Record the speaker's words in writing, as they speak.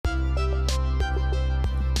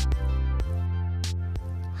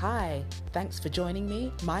Hi, thanks for joining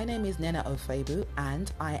me. My name is Nena Ofebu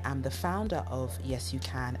and I am the founder of Yes You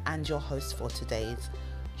Can and your host for today's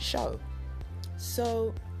show.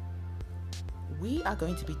 So, we are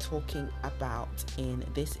going to be talking about in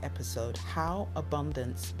this episode how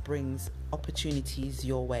abundance brings opportunities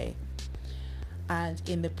your way. And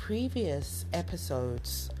in the previous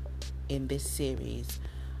episodes in this series,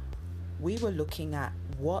 we were looking at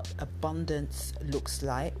what abundance looks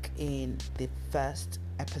like in the first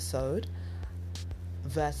episode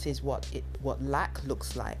versus what lack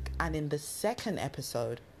looks like. And in the second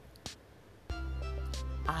episode,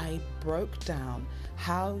 I broke down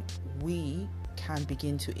how we can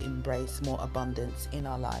begin to embrace more abundance in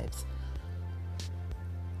our lives.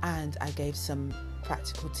 And I gave some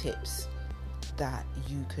practical tips that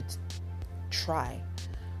you could try.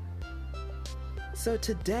 So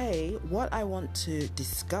today, what I want to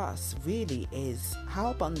discuss really is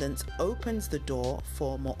how abundance opens the door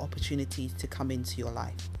for more opportunities to come into your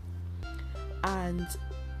life. And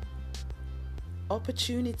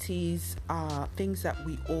opportunities are things that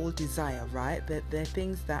we all desire, right? They're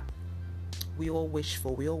things that we all wish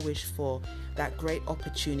for. We all wish for that great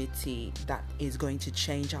opportunity that is going to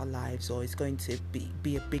change our lives or is going to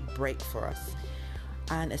be a big break for us.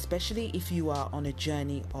 And especially if you are on a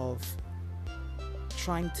journey of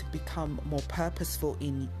trying to become more purposeful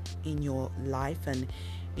in your life, and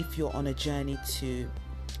if you're on a journey to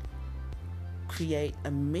create a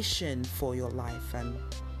mission for your life and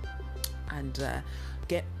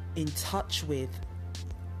get in touch with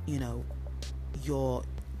your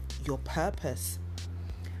purpose,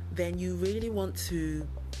 then you really want to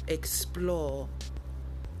explore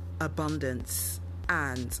abundance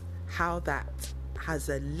and how that has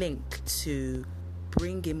a link to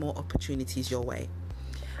bringing more opportunities your way.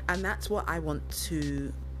 And that's what I want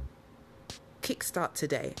to kickstart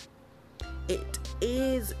today. It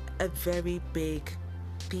is a very big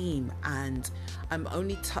theme, and I'm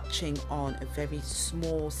only touching on a very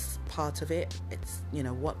small part of it. It's,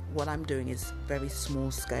 what I'm doing is very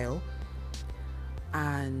small scale,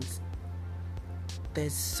 and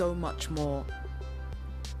there's so much more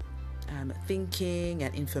thinking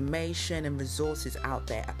and information and resources out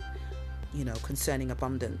there, concerning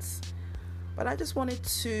abundance. But I just wanted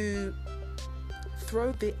to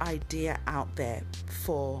throw the idea out there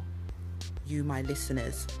for you, my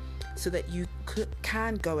listeners, so that you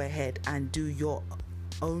can go ahead and do your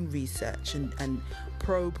own research and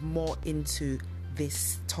probe more into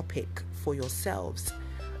this topic for yourselves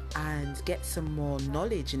and get some more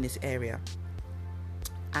knowledge in this area.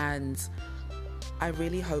 And I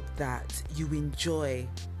really hope that you enjoy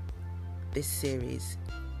this series.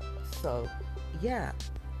 So, yeah,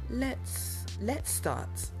 let's start.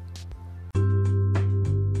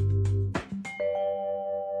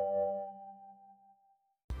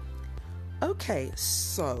 Okay,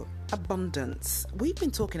 so abundance. We've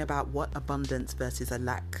been talking about what abundance versus a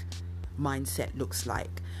lack mindset looks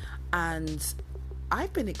like. And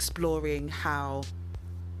I've been exploring how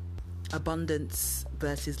abundance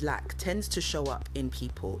versus lack tends to show up in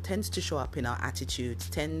people, tends to show up in our attitudes,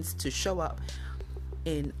 tends to show up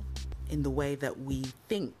in the way that we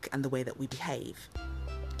think and the way that we behave.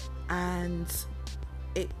 And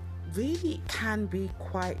it really can be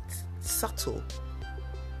quite subtle.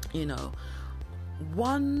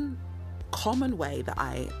 One common way that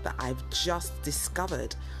I've just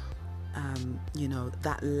discovered,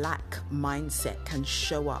 that lack mindset can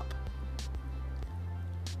show up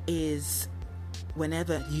is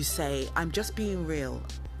whenever you say, I'm just being real,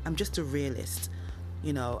 I'm just a realist,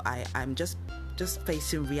 I'm just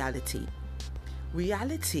facing reality.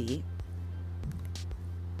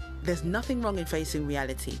 There's nothing wrong in facing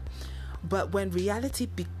reality, but when reality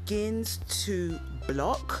begins to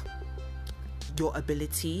block your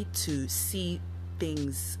ability to see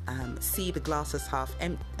things, see the glass as half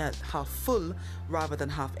full rather than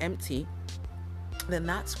half empty, then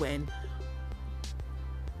that's when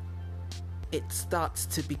it starts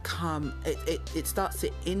to become, it starts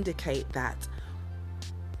to indicate that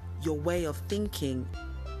your way of thinking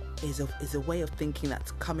is a way of thinking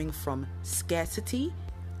that's coming from scarcity,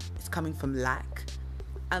 it's coming from lack,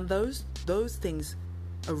 and those things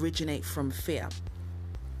originate from fear.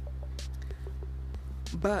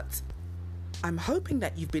 But I'm hoping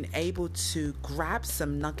that you've been able to grab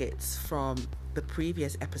some nuggets from the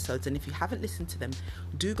previous episodes, and if you haven't listened to them,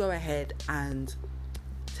 do go ahead and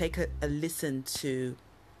take a listen to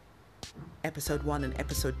episode 1 and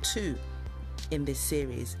episode 2 in this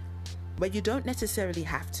series. But you don't necessarily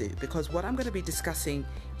have to, because what I'm going to be discussing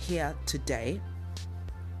here today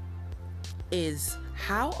is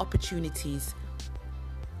how opportunities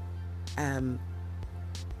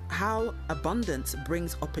how abundance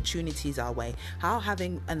brings opportunities our way, how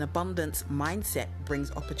having an abundance mindset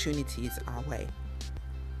brings opportunities our way.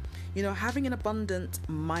 You know, having an abundant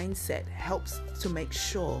mindset helps to make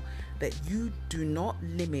sure that you do not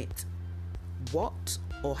limit what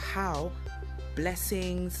or how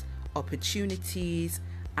blessings, opportunities,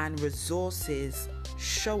 and resources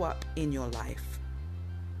show up in your life.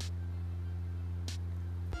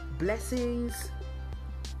 Blessings,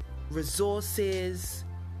 resources,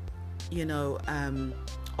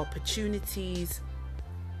 opportunities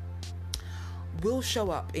will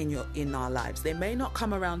show up in our lives. They may not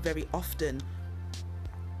come around very often.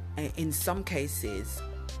 In some cases,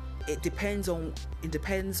 it depends on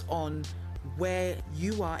where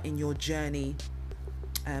you are in your journey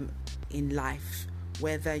in life,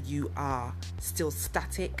 whether you are still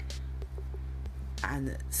static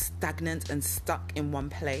and stagnant and stuck in one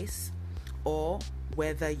place, or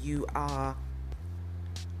whether you are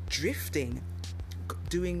drifting,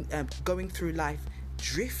 going through life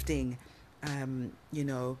drifting,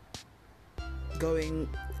 doing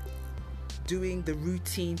the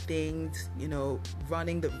routine things,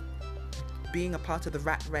 being a part of the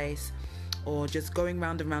rat race, or just going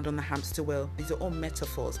round and round on the hamster wheel. These are all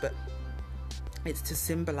metaphors, but it's to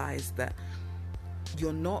symbolize that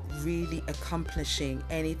you're not really accomplishing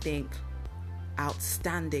anything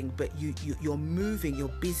outstanding, but you're moving, you're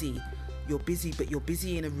busy, but you're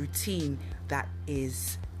busy in a routine that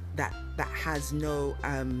has no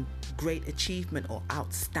great achievement or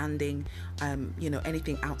outstanding,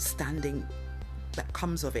 anything outstanding that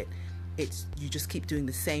comes of it. It's you just keep doing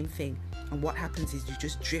the same thing, and what happens is you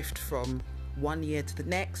just drift from one year to the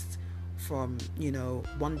next, from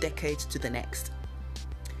one decade to the next.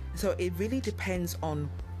 So it really depends on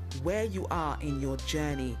where you are in your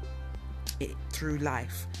journey through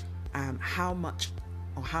life, how much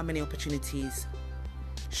or how many opportunities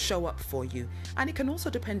show up for you. And it can also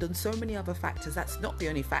depend on so many other factors. That's not the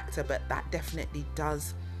only factor, but that definitely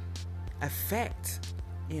does affect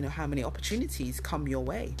how many opportunities come your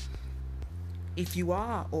way. If you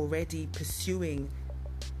are already pursuing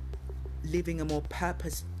living a more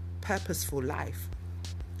purposeful life,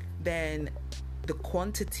 then the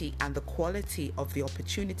quantity and the quality of the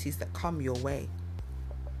opportunities that come your way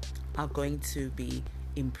are going to be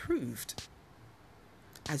improved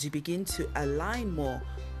as you begin to align more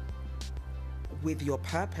with your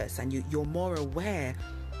purpose, and you're more aware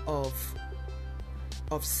of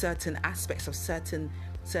certain aspects of certain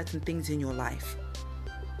things in your life.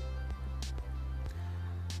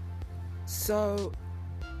 So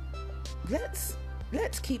let's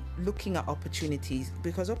keep looking at opportunities,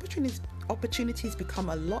 because opportunities become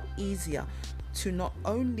a lot easier to not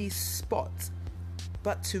only spot,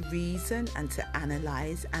 but to reason and to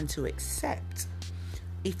analyze and to accept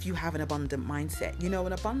if you have an abundant mindset.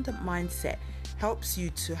 An abundant mindset helps you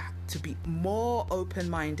to be more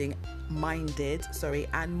open-minded,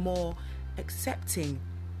 and more accepting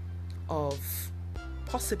of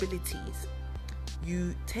possibilities.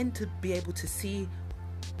 You tend to be able to see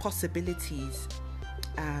possibilities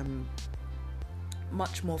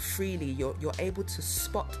much more freely. You're able to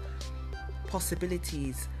spot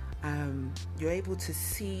possibilities. You're able to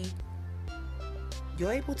see.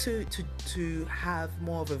 You're able to have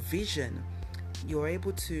more of a vision. You're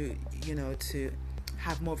able to to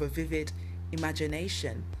have more of a vivid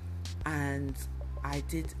imagination. And I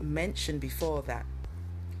did mention before that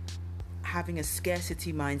having a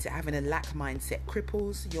scarcity mindset, having a lack mindset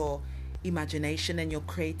cripples your imagination and your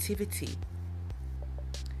creativity.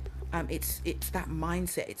 It's that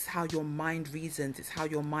mindset. It's how your mind reasons. It's how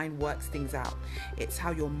your mind works things out. It's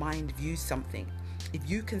how your mind views something. If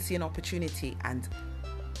you can see an opportunity and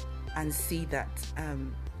see that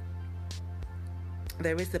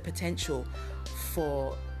there is the potential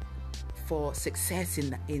for success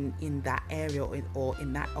in that area or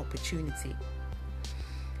in that opportunity,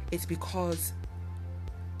 it's because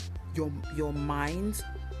your mind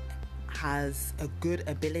has a good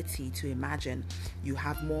ability to imagine. You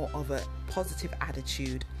have more of a positive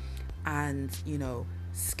attitude, and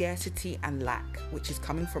scarcity and lack, which is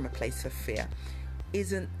coming from a place of fear,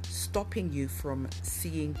 isn't stopping you from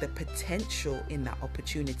seeing the potential in that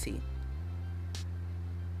opportunity.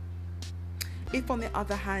 If, on the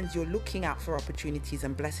other hand, you're looking out for opportunities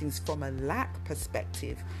and blessings from a lack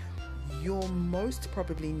perspective, you'll most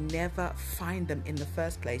probably never find them in the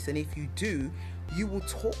first place. And if you do, you will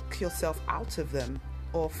talk yourself out of them,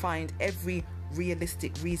 or find every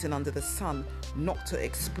realistic reason under the sun not to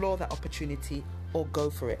explore that opportunity or go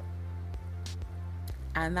for it.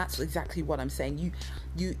 And that's exactly what I'm saying.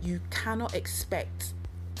 You cannot expect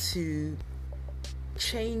to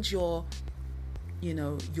change your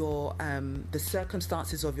your the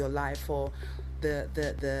circumstances of your life, or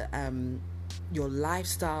the your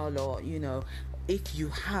lifestyle, or if you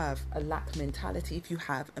have a lack mentality, if you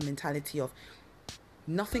have a mentality of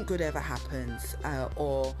nothing good ever happens,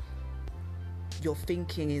 or your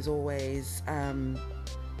thinking is always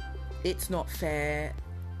it's not fair,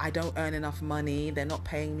 I don't earn enough money, they're not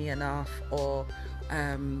paying me enough, or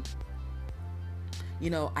I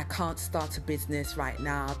can't start a business right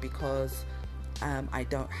now because I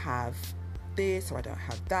don't have this, or I don't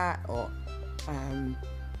have that, or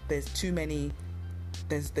there's too many,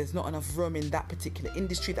 there's not enough room in that particular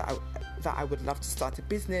industry that I would love to start a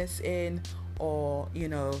business in, or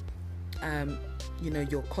you're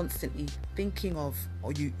constantly thinking of,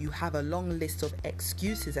 or you have a long list of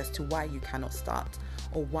excuses as to why you cannot start,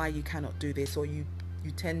 or why you cannot do this, or you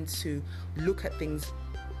tend to look at things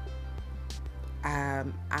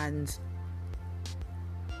and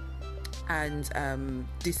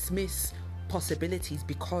dismiss possibilities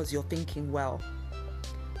because you're thinking, well,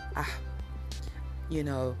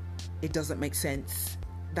 it doesn't make sense,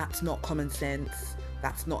 that's not common sense,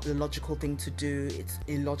 that's not the logical thing to do, it's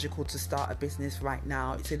illogical to start a business right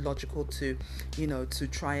now, it's illogical to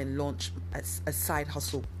try and launch a side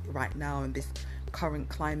hustle right now in this current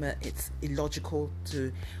climate, it's illogical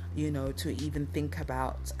to even think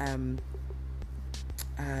about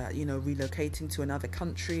relocating to another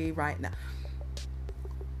country right now.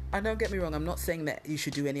 And don't get me wrong, I'm not saying that you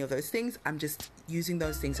should do any of those things, I'm just using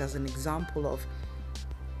those things as an example of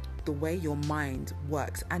the way your mind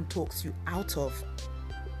works and talks you out of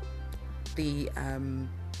the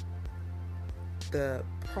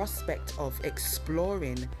prospect of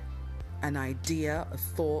exploring an idea, a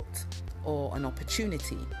thought, or an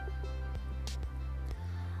opportunity.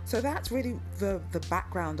 So that's really the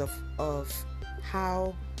background of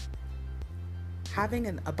how having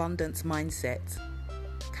an abundance mindset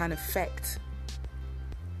can affect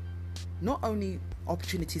not only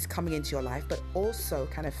opportunities coming into your life, but also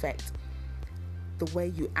can affect the way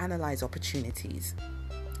you analyze opportunities,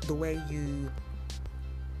 the way you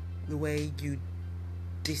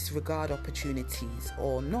disregard opportunities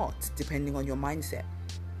or not, depending on your mindset.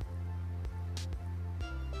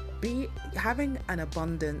 Having an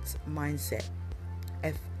abundance mindset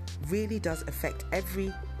really does affect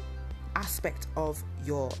every aspect of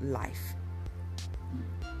your life.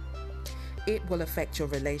 It will affect your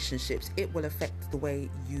relationships. It will affect the way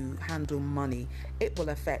you handle money. It will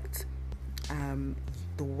affect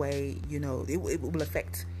the way, it will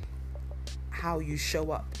affect how you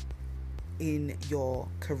show up in your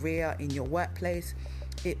career, in your workplace.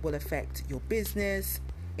 It will affect your business.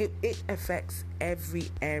 It affects every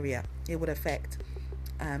area. It would affect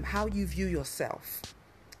how you view yourself.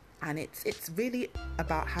 And it's really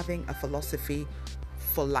about having a philosophy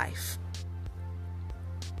for life.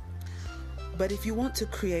 But if you want to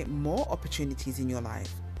create more opportunities in your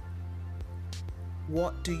life,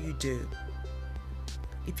 what do you do?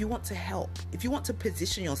 If you want to help, if you want to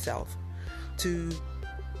position yourself to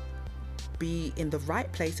be in the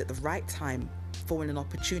right place at the right time for when an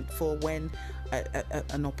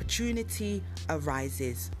opportunity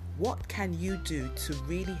arises, what can you do to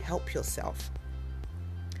really help yourself?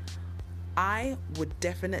 I would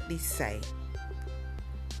definitely say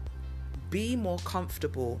be more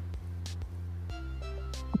comfortable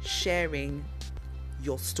sharing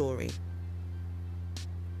your story.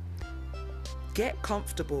 Get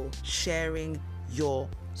comfortable sharing your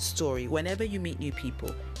story. Whenever you meet new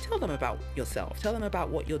people, tell them about yourself. Tell them about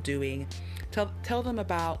what you're doing. Tell them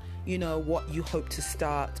about, what you hope to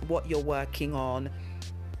start, what you're working on.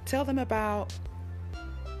 Tell them about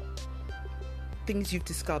things you've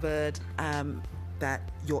discovered that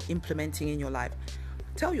you're implementing in your life.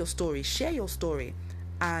 Tell your story, share your story,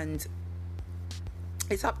 and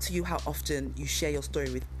it's up to you how often you share your story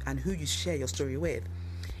with and who you share your story with.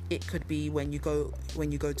 It could be when you go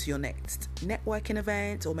to your next networking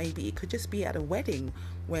event, or maybe it could just be at a wedding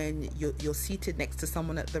when you're seated next to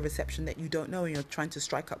someone at the reception that you don't know and you're trying to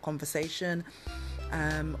strike up conversation,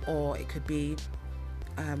 or it could be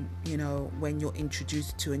when you're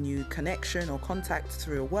introduced to a new connection or contact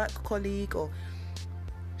through a work colleague, or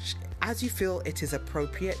as you feel it is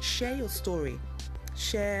appropriate, share your story.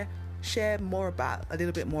 Share a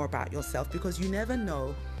little bit more about yourself, because you never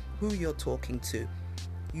know who you're talking to.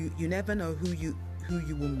 You never know who you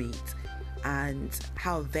will meet and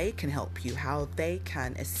how they can help you, how they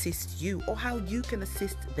can assist you, or how you can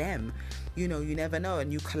assist them. You never know. A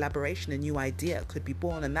new collaboration, a new idea could be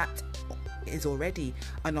born, and that is already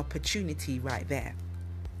an opportunity right there.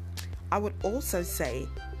 I would also say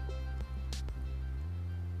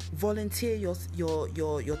volunteer your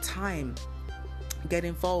time. get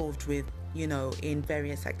involved with, in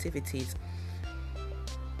various activities.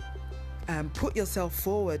 Put yourself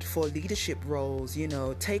forward for leadership roles,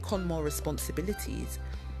 take on more responsibilities.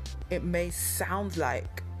 It may sound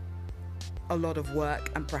like a lot of work,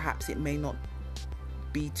 and perhaps it may not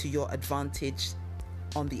be to your advantage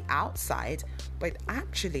on the outside, but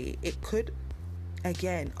actually it could,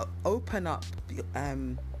 again, open up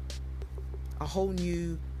a whole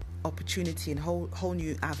new opportunity and whole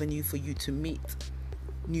new avenue for you to meet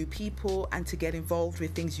new people and to get involved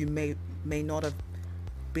with things you may not have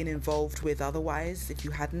been involved with otherwise if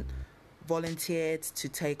you hadn't volunteered to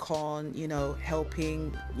take on,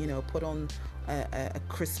 helping, put on a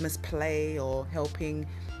Christmas play, or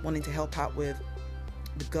wanting to help out with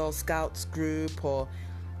the Girl Scouts group, or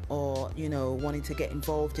wanting to get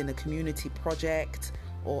involved in a community project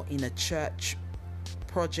or in a church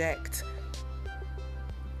project.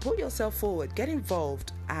 Put yourself forward, get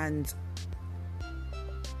involved, and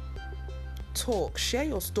share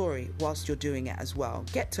your story whilst you're doing it as well.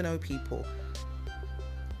 Get to know people.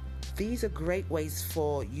 These are great ways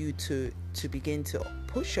for you to begin to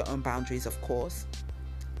push your own boundaries, of course,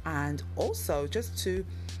 and also just to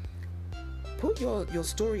put your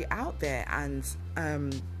story out there. And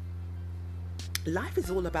life is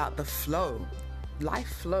all about the flow.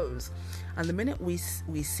 Life flows, and the minute we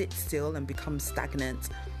sit still and become stagnant,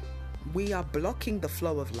 we are blocking the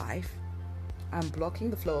flow of life and blocking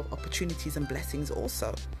the flow of opportunities and blessings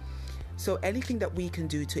also. So anything that we can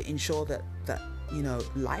do to ensure that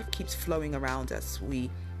life keeps flowing around us, we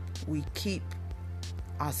keep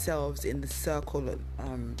ourselves in the circle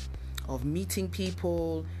of meeting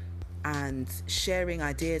people and sharing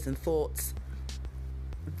ideas and thoughts,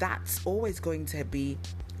 that's always going to be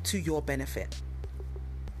to your benefit.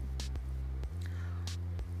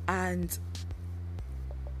 And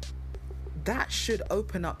that should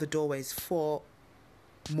open up the doorways for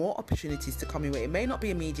more opportunities to come your way. It may not be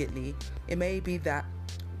immediately. It may be that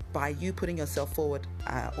by you putting yourself forward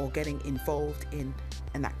or getting involved in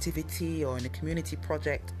an activity or in a community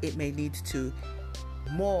project, it may lead to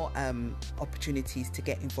more opportunities to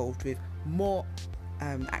get involved with, more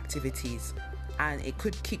activities. And it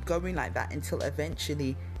could keep going like that until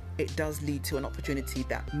eventually it does lead to an opportunity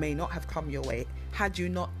that may not have come your way had you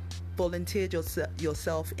not volunteered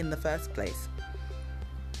yourself in the first place.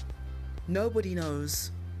 Nobody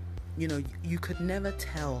knows, you could never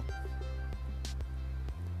tell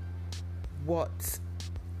what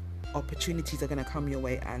opportunities are going to come your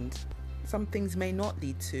way, and some things may not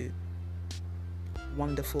lead to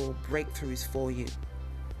wonderful breakthroughs for you.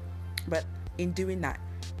 But in doing that,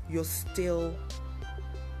 you're still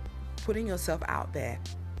putting yourself out there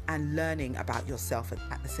and learning about yourself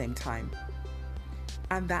at the same time.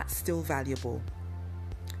 And that's still valuable.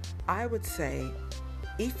 I would say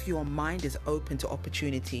if your mind is open to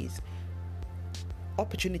opportunities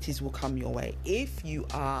will come your way. If you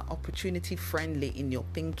are opportunity friendly in your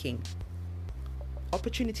thinking,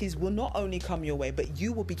 opportunities will not only come your way, but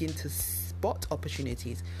you will begin to spot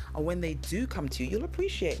opportunities. And when they do come to you, you'll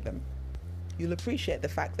appreciate them. You'll appreciate the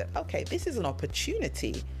fact that, okay, this is an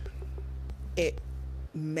opportunity. It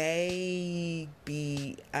may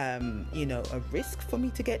be a risk for me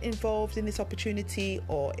to get involved in this opportunity,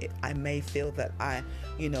 or I may feel that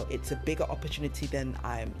it's a bigger opportunity than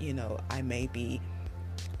I may be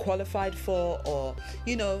qualified for, or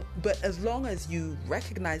but as long as you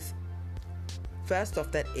recognize first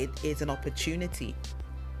off that it is an opportunity,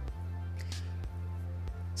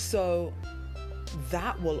 so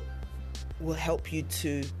that will help you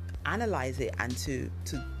to analyze it and to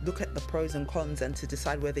look at the pros and cons and to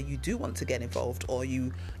decide whether you do want to get involved or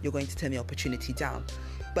you're going to turn the opportunity down.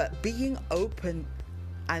 But being open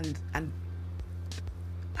and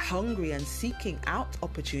hungry and seeking out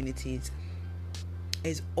opportunities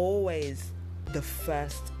is always the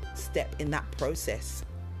first step in that process.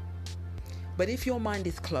 But if your mind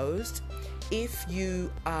is closed, if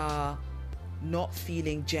you are not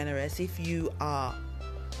feeling generous, if you are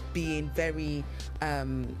being very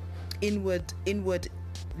inward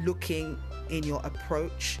looking in your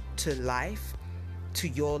approach to life, to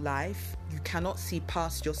your life, you cannot see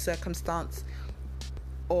past your circumstance,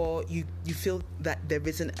 or you feel that there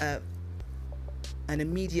isn't an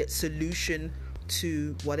immediate solution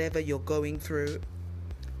to whatever you're going through,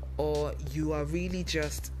 or you are really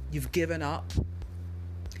you've given up,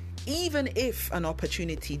 even if an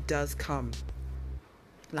opportunity does come,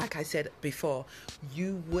 like I said before,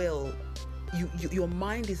 your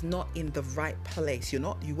mind is not in the right place. You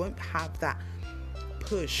won't have that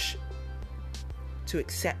push to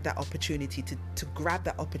accept that opportunity, to grab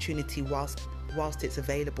that opportunity whilst it's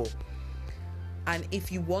available. And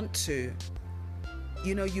if you want to,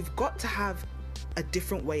 you've got to have a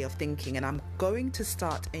different way of thinking. And I'm going to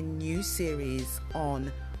start a new series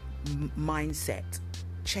on mindset,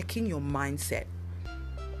 checking your mindset.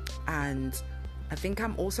 And I think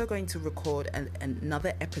I'm also going to record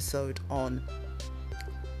another episode on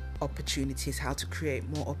opportunities, how to create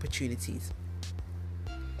more opportunities.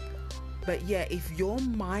 But yeah, if your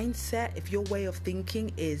mindset, if your way of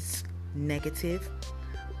thinking is negative,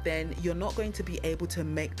 then you're not going to be able to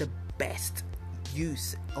make the best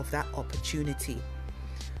use of that opportunity.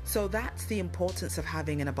 So that's the importance of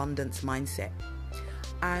having an abundance mindset.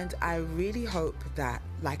 And I really hope that,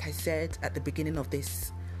 like I said at the beginning of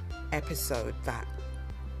this episode, that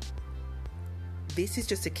this is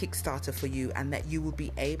just a Kickstarter for you, and that you will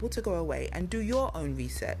be able to go away and do your own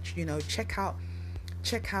research. Check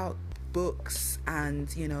out books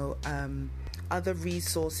and other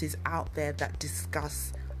resources out there that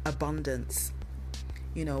discuss abundance.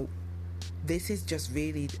 This is just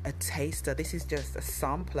really a taster. This is just a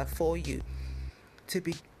sampler for you to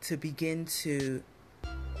begin to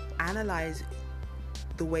analyze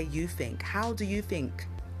the way you think. How do you think?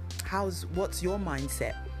 What's your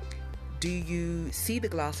mindset? Do you see the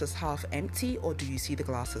glass as half empty, or do you see the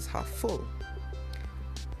glass as half full?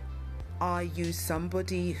 Are you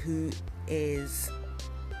somebody who is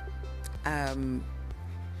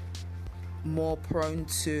more prone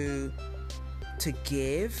to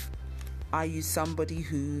give? Are you somebody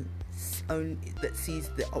that sees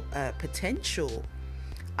the potential?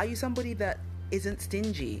 Are you somebody that isn't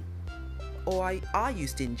stingy, or are you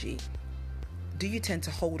stingy? Do you tend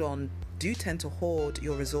to hold on? Do you tend to hoard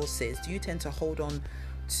your resources? Do you tend to hold on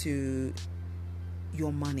to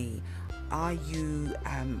your money? Are you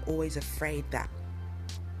always afraid that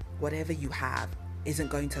whatever you have isn't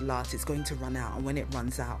going to last? It's going to run out, and when it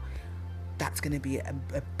runs out, that's going to be a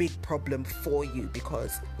big problem for you,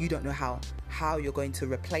 because you don't know how you're going to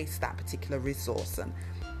replace that particular resource,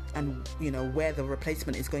 and where the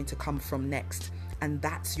replacement is going to come from next. And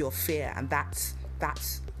that's your fear, and that's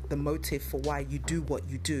the motive for why you do what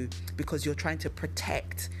you do, because you're trying to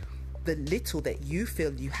protect the little that you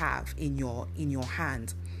feel you have in your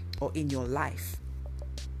hand or in your life.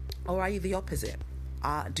 Or are you the opposite?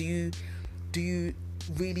 Do you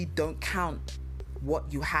really don't count what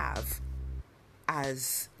you have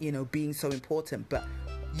as being so important, but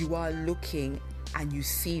you are looking and you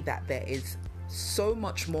see that there is so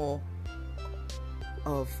much more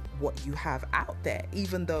of what you have out there,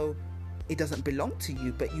 even though it doesn't belong to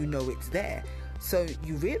you, but it's there. So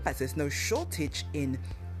you realize there's no shortage in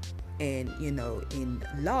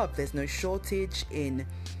love. There's no shortage in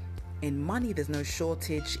money. There's no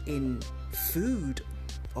shortage in food,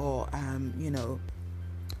 or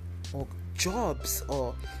or jobs,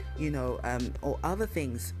 or or other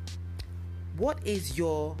things. What is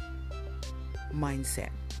your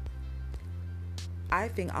mindset? I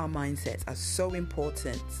think our mindsets are so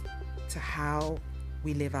important to how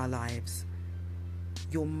we live our lives.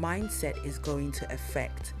 Your mindset is going to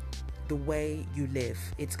affect the way you live.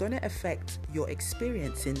 It's going to affect your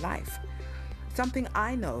experience in life. Something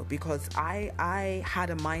I know, because I had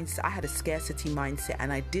a scarcity mindset,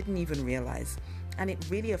 and I didn't even realize, and it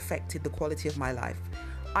really affected the quality of my life.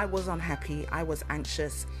 I was unhappy. I was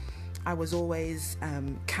anxious. I was always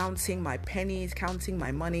counting my pennies, counting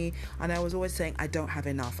my money, and I was always saying, I don't have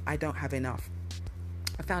enough. I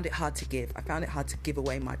found it hard to give. I found it hard to give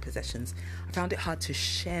away my possessions. I found it hard to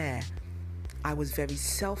share. I was very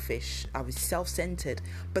selfish. I was self-centered,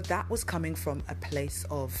 but that was coming from a place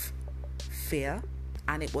of fear,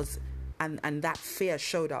 and it was, and that fear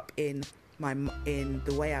showed up in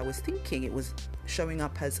the way I was thinking. It was showing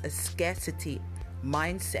up as a scarcity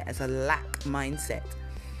mindset, as a lack mindset.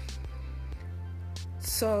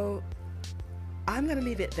 So I'm going to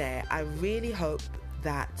leave it there. I really hope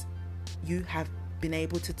that you have been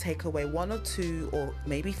able to take away 1 or 2 or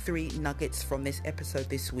maybe 3 nuggets from this episode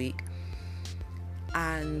this week.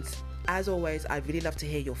 And as always, I'd really love to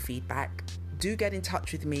hear your feedback. Do get in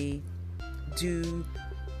touch with me. Do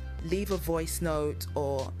leave a voice note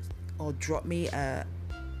or drop me a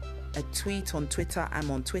tweet on Twitter. I'm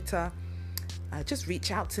on Twitter. Just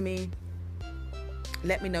reach out to me.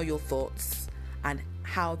 Let me know your thoughts and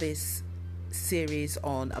how this series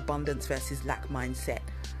on abundance versus lack mindset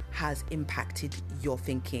has impacted your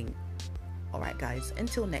thinking. All right, guys,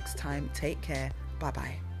 until next time, take care.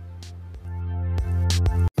 Bye-bye.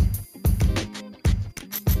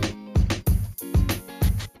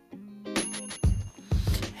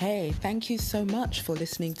 Hey, thank you so much for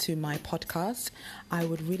listening to my podcast. I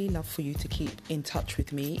would really love for you to keep in touch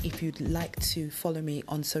with me. If you'd like to follow me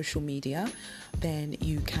on social media, then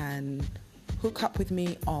you can hook up with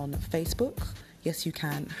me on Facebook. Yes You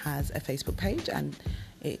Can has a Facebook page, and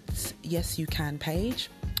it's Yes You Can page.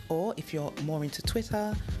 Or if you're more into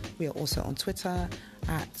Twitter, we are also on Twitter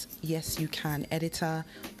at Yes You Can Editor,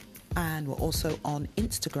 and we're also on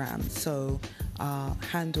Instagram. So our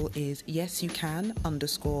handle is Yes You Can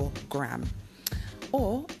 _gram.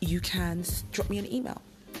 Or you can drop me an email.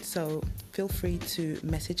 So feel free to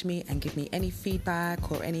message me and give me any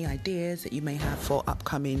feedback or any ideas that you may have for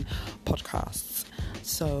upcoming podcasts.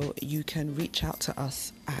 So you can reach out to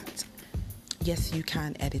us at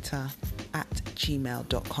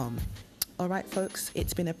yesyoucaneditor@gmail.com. All right, folks,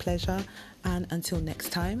 it's been a pleasure. And until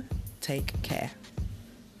next time, take care.